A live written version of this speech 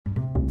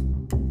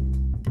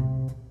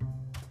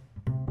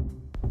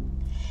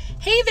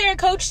Hey there,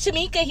 Coach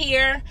Tamika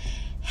here.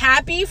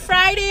 Happy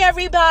Friday,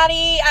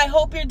 everybody. I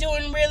hope you're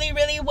doing really,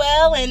 really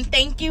well, and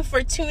thank you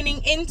for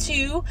tuning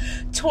into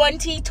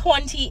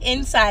 2020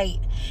 Insight.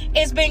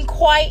 It's been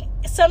quite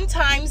some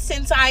time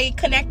since I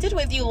connected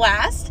with you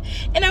last,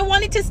 and I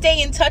wanted to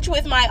stay in touch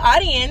with my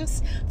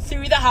audience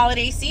through the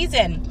holiday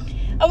season.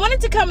 I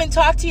wanted to come and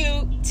talk to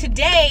you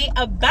today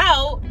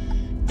about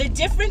the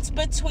difference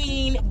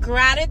between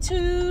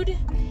gratitude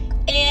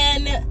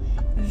and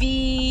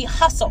the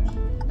hustle.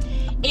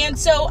 And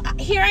so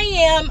here I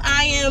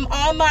am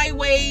on my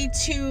way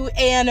to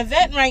an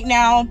event right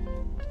now,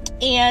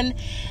 and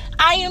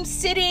I am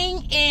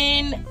sitting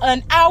in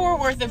an hour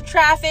worth of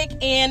traffic,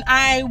 and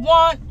I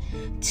want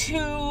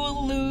to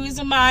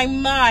lose my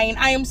mind.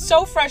 I am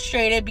so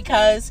frustrated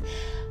because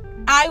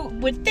I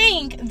would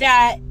think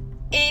that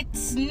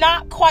it's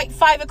not quite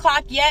 5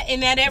 o'clock yet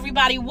and that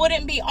everybody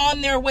wouldn't be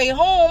on their way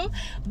home.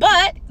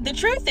 But the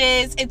truth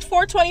is it's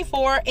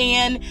 4:24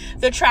 and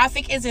the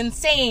traffic is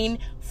insane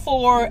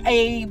for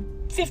a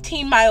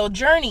 15-mile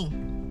journey.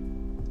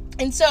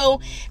 And so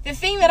the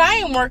thing that I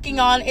am working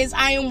on is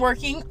I am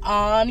working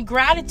on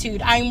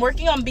gratitude. I am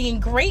working on being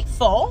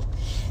grateful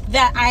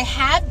that I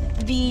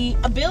have the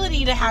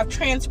ability to have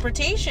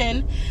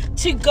transportation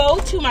to go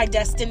to my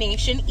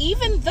destination,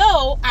 even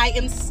though I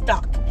am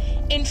stuck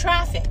in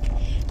traffic.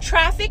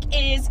 Traffic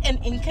is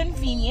an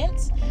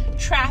inconvenience.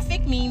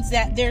 Traffic means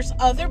that there's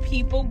other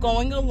people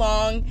going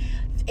along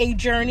a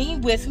journey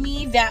with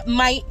me that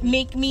might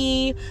make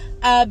me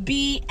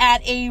be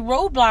at a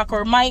roadblock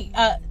or might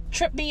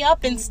trip me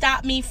up and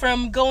stop me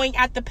from going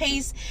at the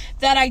pace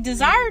that I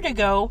desire to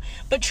go.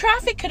 But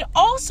traffic could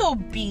also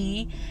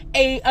be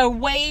a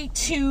way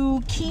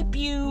to keep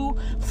you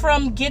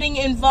from getting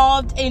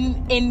involved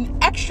in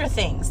extra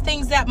things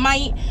that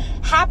might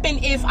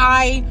happen if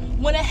I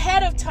went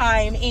ahead of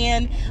time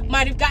and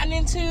might have gotten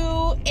into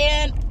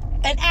an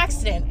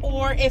accident,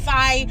 or if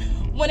I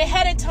went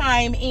ahead of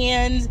time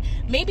and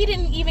maybe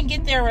didn't even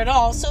get there at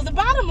all. So the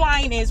bottom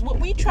line is, what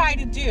we try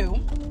to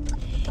do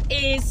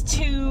is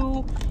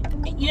to,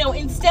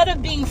 instead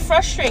of being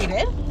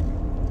frustrated,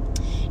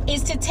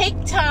 is to take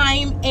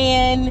time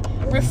and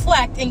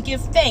reflect and give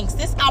thanks.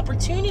 This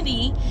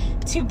opportunity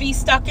to be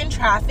stuck in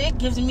traffic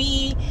gives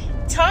me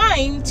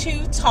time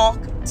to talk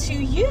to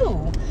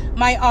you,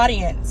 my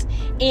audience.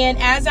 And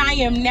as I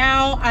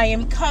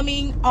am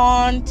coming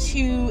on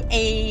to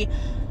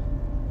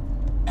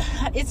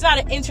it's not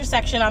an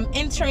intersection, I'm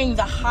entering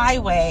the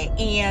highway,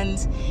 and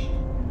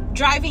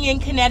driving in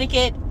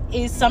Connecticut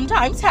is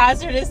sometimes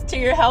hazardous to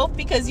your health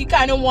because you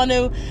kind of want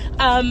to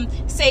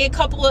say a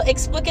couple of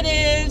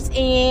explicatives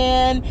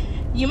and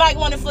you might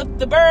want to flip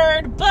the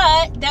bird,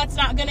 but that's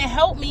not going to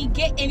help me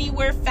get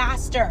anywhere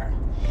faster.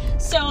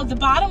 So the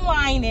bottom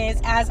line is,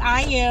 as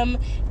I am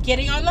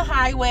getting on the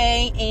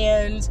highway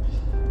and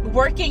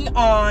working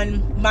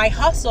on my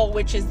hustle,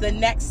 which is the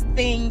next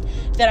thing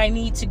that I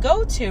need to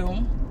go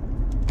to,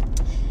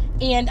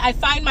 and I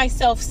find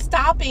myself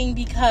stopping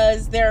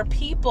because there are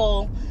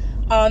people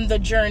on the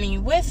journey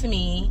with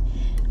me,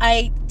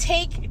 I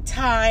take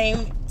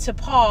time to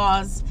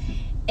pause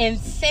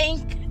and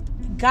thank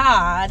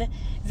God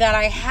that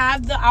I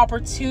have the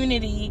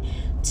opportunity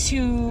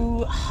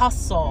to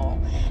hustle,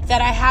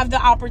 that I have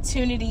the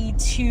opportunity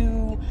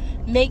to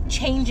make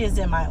changes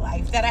in my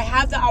life, that I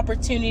have the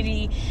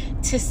opportunity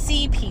to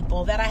see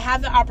people, that I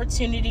have the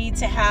opportunity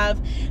to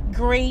have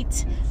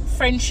great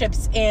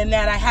friendships, and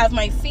that I have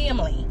my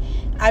family.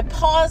 I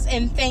pause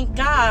and thank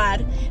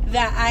God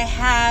that I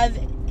have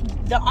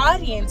the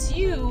audience,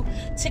 you,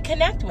 to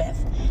connect with.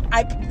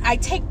 I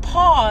take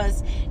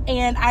pause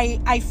and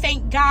I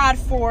thank God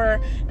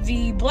for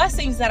the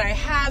blessings that I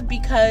have,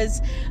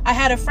 because I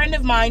had a friend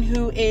of mine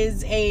who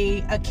is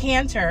a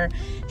cantor.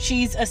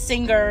 She's a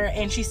singer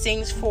and she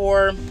sings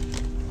for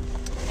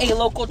a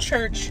local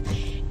church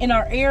in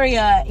our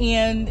area,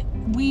 and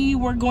we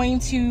were going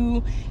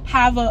to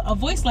have a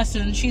voice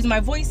lesson. She's my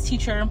voice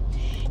teacher,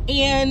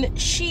 and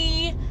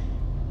she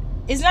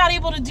is not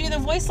able to do the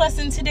voice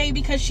lesson today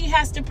because she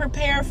has to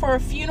prepare for a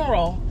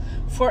funeral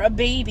for a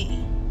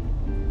baby.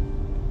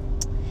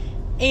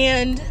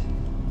 And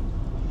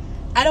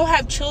I don't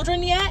have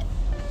children yet,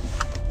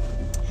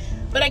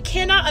 but I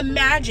cannot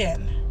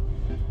imagine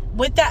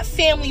what that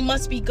family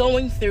must be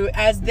going through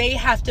as they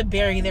have to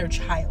bury their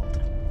child.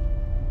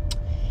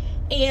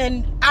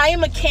 And I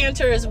am a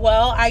cantor as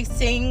well. I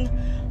sing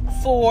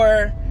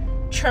for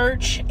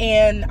church,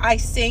 and I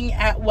sing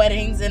at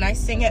weddings, and I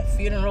sing at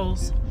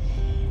funerals.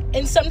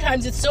 And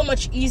sometimes it's so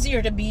much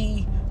easier to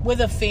be with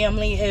a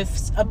family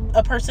if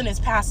a person has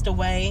passed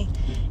away,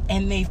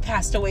 and they've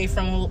passed away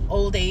from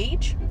old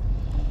age,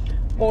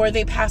 or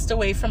they passed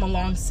away from a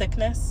long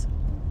sickness.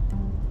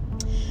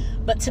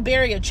 But to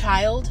bury a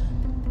child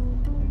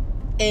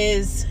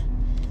is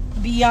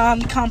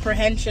beyond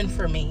comprehension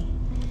for me.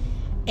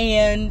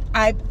 And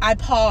I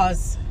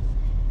pause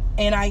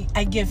and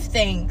I give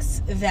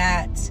thanks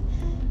that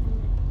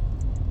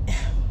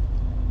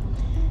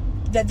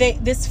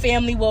this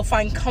family will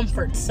find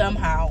comfort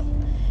somehow,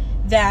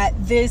 that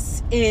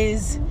this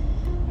is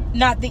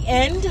not the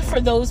end for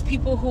those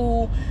people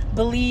who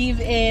believe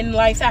in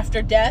life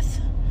after death.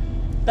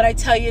 But I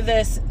tell you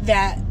this,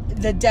 that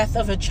the death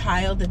of a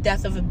child, the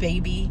death of a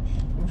baby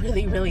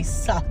really, really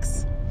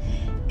sucks.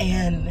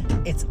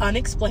 And it's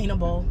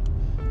unexplainable.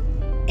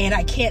 And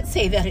I can't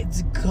say that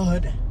it's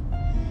good.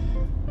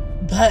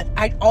 But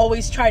I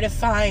always try to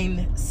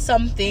find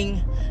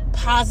something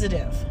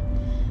positive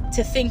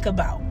to think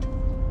about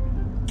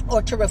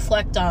or to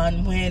reflect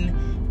on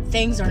when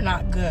things are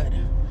not good.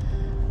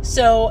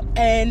 So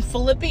in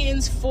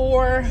Philippians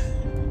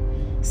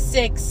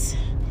 4:6,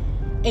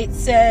 it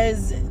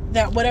says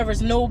that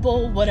whatever's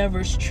noble,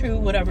 whatever's true,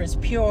 whatever's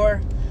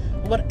pure,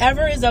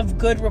 whatever is of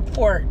good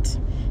report,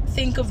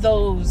 think of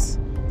those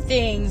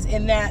things,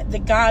 and that the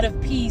God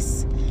of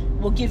peace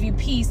will give you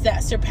peace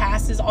that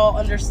surpasses all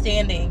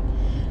understanding.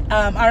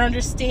 Our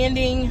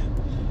understanding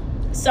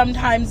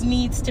sometimes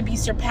needs to be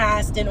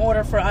surpassed in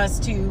order for us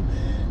to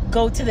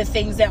go to the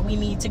things that we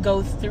need to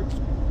go through,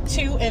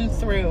 to and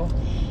through.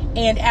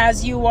 And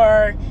as you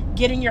are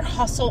getting your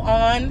hustle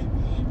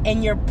on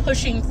and you're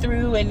pushing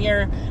through and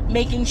you're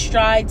making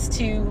strides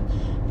to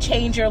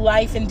change your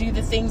life and do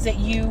the things that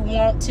you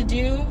want to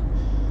do,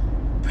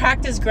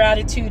 practice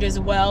gratitude as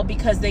well,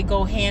 because they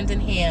go hand in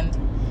hand.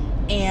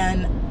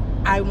 And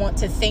I want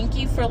to thank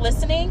you for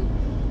listening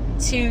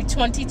to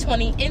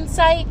 2020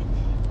 Insight.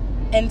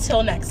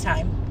 Until next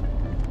time.